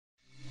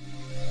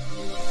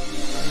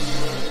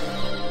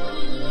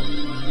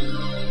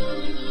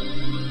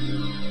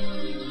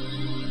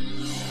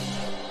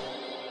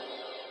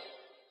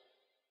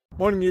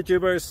Morning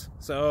YouTubers.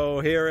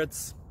 So here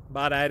it's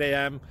about 8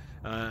 a.m.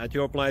 At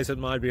your place it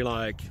might be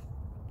like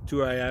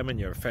 2 a.m. and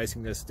you're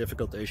facing this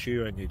difficult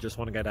issue and you just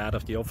want to get out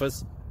of the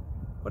office.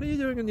 What are you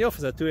doing in the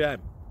office at 2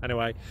 a.m.?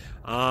 Anyway,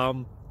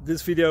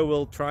 this video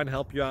will try and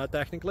help you out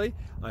technically.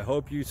 I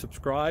hope you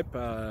subscribe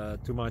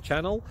to my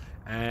channel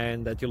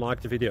and that you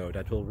like the video.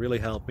 That will really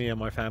help me and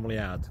my family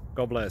out.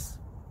 God bless.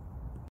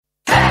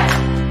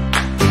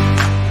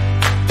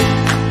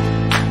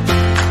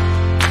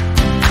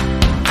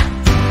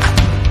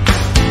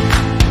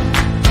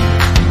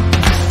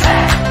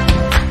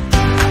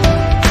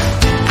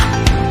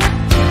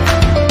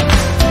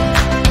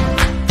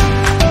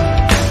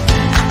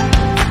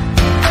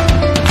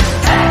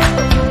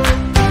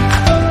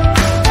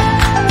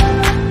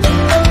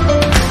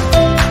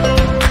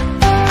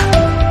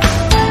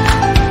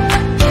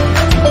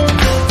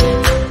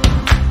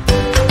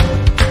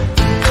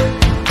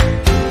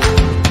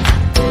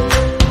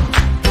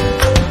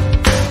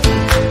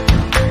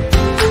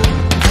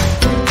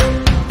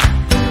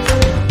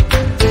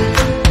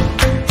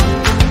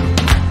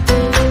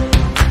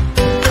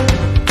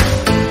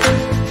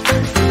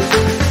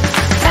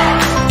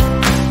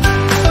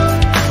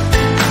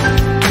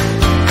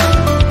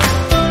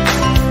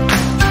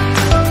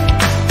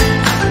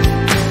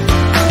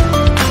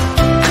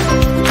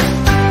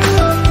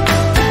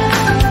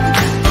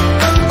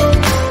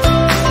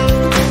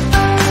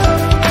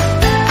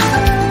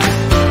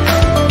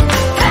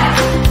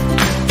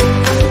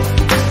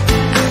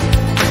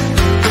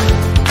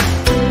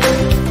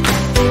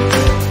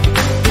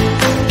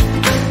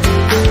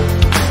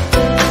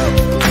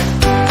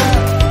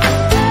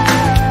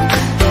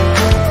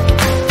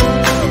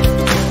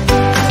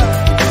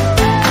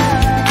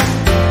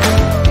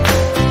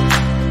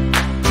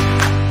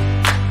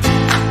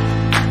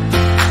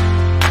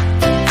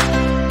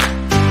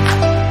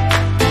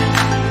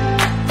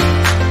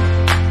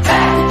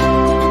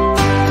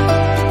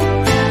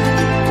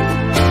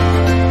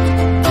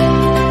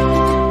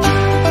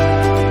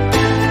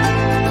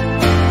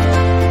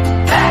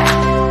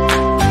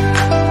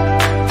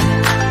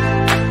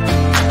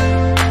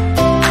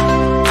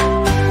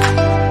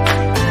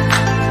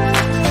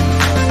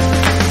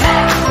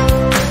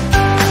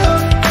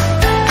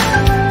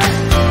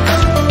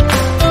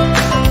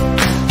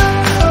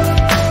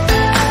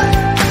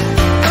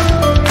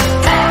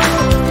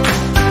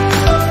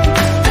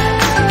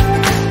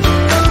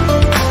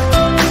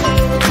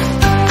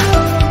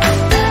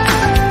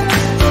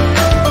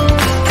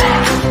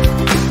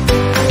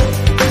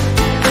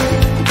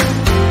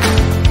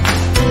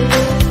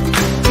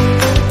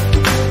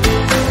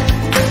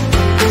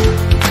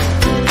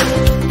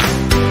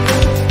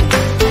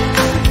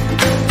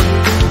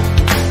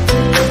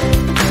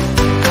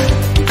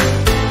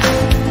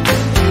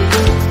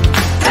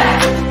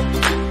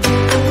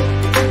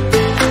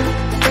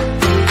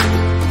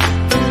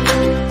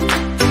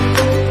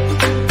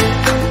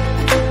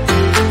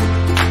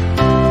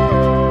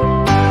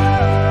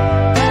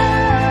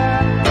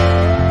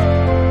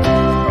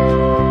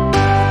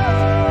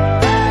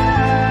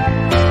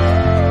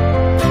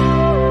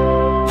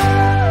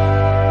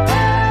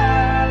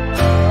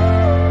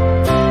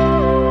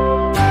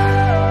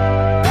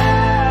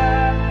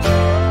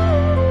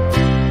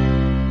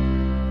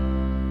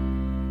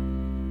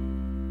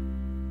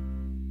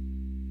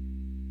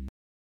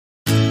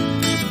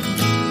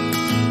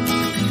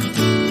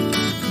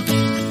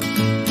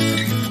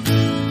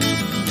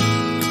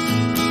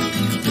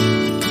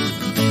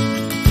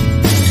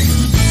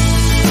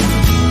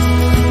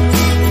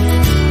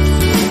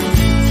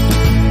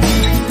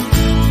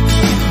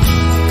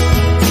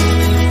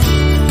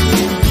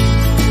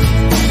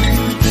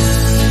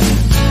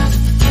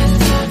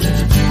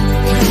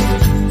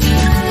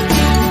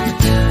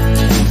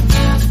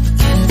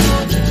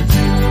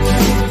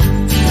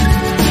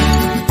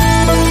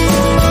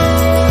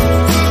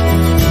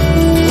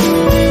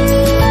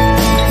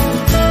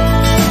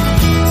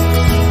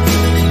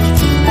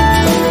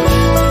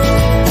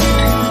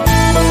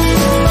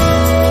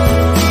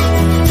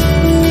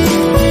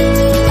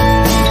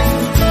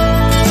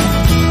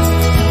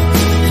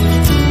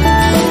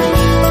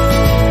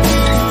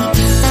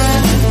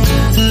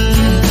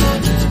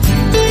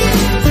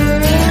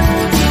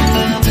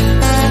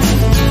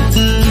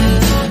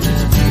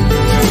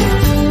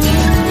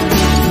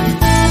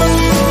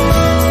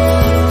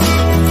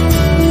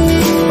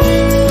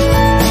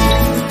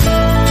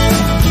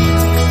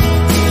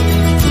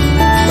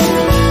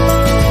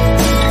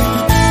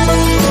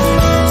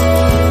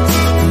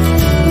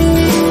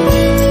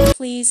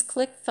 Please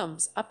click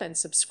thumbs up and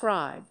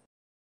subscribe.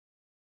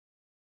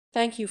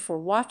 Thank you for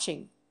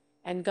watching,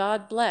 and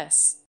God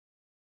bless.